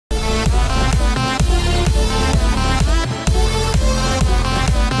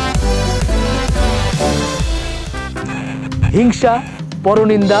হিংসা,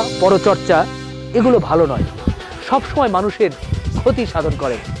 পরনিন্দা, পরচর্চা এগুলো ভালো নয়, সবসময় মানুষের ক্ষতি সাধন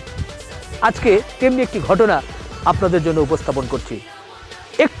করে। আজকে তেমনি একটি ঘটনা আপনাদের জন্য উপস্থাপন করছি,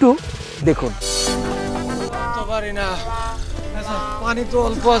 একটু দেখুন। পারি না, পানি তো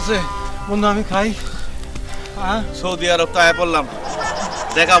অল্প আছে, বন্ধু আমি খাই। সৌদি আরব তাই পড়লাম,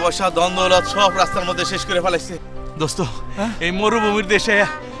 দেখা পয়সা দ্বন্দ্ব সব রাস্তার মধ্যে শেষ করে ফেলাইছে। দোস্ত, এই মরুভূমির দেশে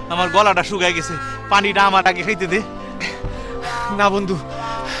আমার গলাটা শুকায় গেছে, পানিটা আমার আগে খাইতে দে। না বন্ধু,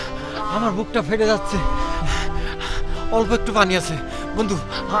 আমার বুকটা ফেটে যাচ্ছে, অল্প একটু পানি আছে বন্ধু,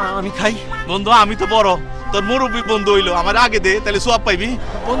 আমি খাই। বন্ধু আমি তো বড়, তোর মুরব্বী বন্ধু হইলো, আমার আগে দে, তাহলে সোয়াব পাইবি।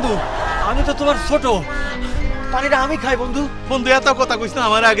 বন্ধু আমি তো তোমার ছোট, পানিটা আমি খাই বন্ধু। বন্ধু এত কথা কইছ না,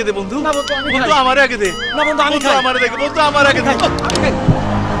 আমার আগে দে বন্ধু। না বন্ধু, আমি বন্ধু আমার আগে দে। না বন্ধু, আমি খাই। আমার আগে, বন্ধু আমার আগে দে।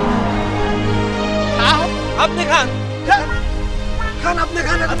 আপনি খান, খান আপনি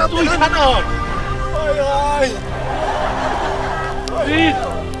খান, তুই খান।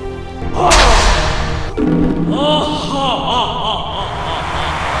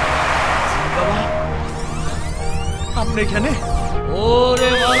 আপনি এখানে? ওরে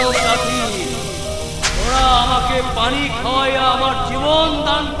মানব জাতি, তোরা আমাকে পানি খাওয়াইয়া আমার জীবন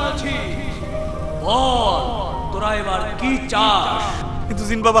দান করেছিস, বল তোরা এবার কি চাস? কিন্তু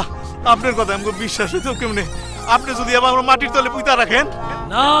জিন বাবা, আপনার কথা আমাকে বিশ্বাস হইতো কেমনে? আপনি যদি আবার মাটির তলে পুঁতা রাখেন?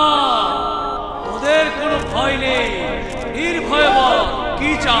 না, তোদের কোনো ভয় নেই, নির্ভয়ে বল কি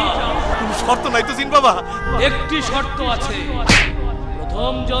চাস। কোনো শর্ত নাই তো জিন বাবা? একটি শর্ত আছে,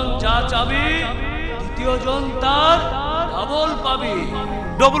 প্রথম জন যা চাবি, দ্বিতীয় জন তার ডাবল পাবি।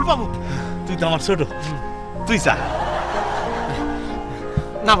 ডবল পাবো? তুই তো আমার ছোট, তুই চা।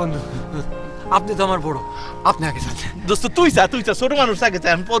 না বন্ধু, আপনি তো আমার বড়, আপনি আগে চান। দোস্ত তুই চা, তুই চা, ছোট মানুষ আগে চা,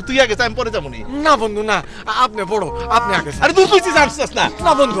 তুই আগে চা, আমি পরে যাবো। না বন্ধু না, আপনি বড়, আপনি আগে চান। আরে তুই চাচ্ছিস না?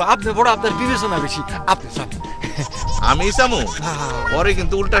 না বন্ধু, আপনি বড়, আপনার বিবেচনা বেশি, আপনি চান। আমি চামু? পরে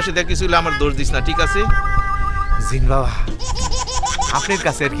কিন্তু উল্টা সিধা কিছু হলে আমার দোষ দিস না, ঠিক আছে? জিন বাবা, আপনার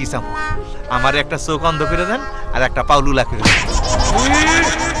কাছে আর কি চাম? আমার একটা চোখ অন্ধ করে দেন আর একটা পাউলুলা করে দেন।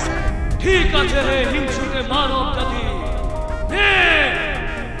 ঠিক আছে রে হিংসুকে মানব জাতি,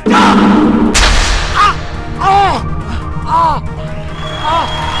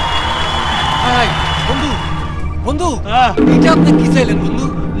 বন্ধু বন্ধু, এটা আপনি কি চাইলেন বন্ধু?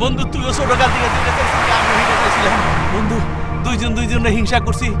 বন্ধু তুইও ছোট কাল থেকে আমি হিংসা চাইছিলাম বন্ধু, দুইজনে হিংসা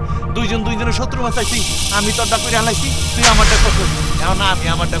করছি, দুইজনের শত্রু বাঁচাইছি, আমি তোরটা করে আনাইছি, তুই আমারটা করছিস। এখন আমি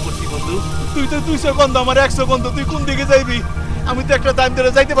আমারটা করছি বন্ধু। তুই সেকন্দ, আমার 1 সেকন্দ, তুই কোন দিকে যাইবি? আমি তো একটা টাইম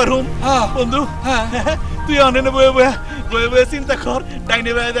ধরে যাইতে পারুম বন্ধু। তুই অনেনে বয়ে বয়ে চিন্তা কর,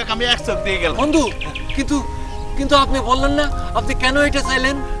 ডাইনে বয়ে দেখ আমি 1 চোখ দিয়ে গেলাম বন্ধু। কিন্তু আপনি বললেন না আপনি কেন এটা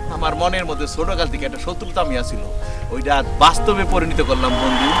চাইলেন? আমার মনের মধ্যে ছোটকাল থেকে একটা শত্রুতা আমি আছিল, ওইটা বাস্তবে পরিণত করলাম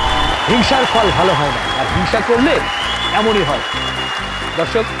বন্ধু। হিংসার ফল ভালো হয় না, আর হিংসা করলে এমনই হয়।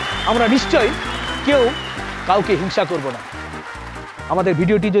 দর্শক, আমরা নিশ্চয়ই কেউ কাউকে হিংসা করব না। আমাদের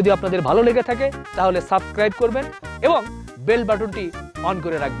ভিডিওটি যদি আপনাদের ভালো লেগে থাকে তাহলে সাবস্ক্রাইব করবেন এবং বেল বাটনটি অন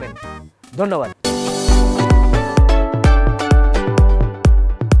করে রাখবেন। ধন্যবাদ।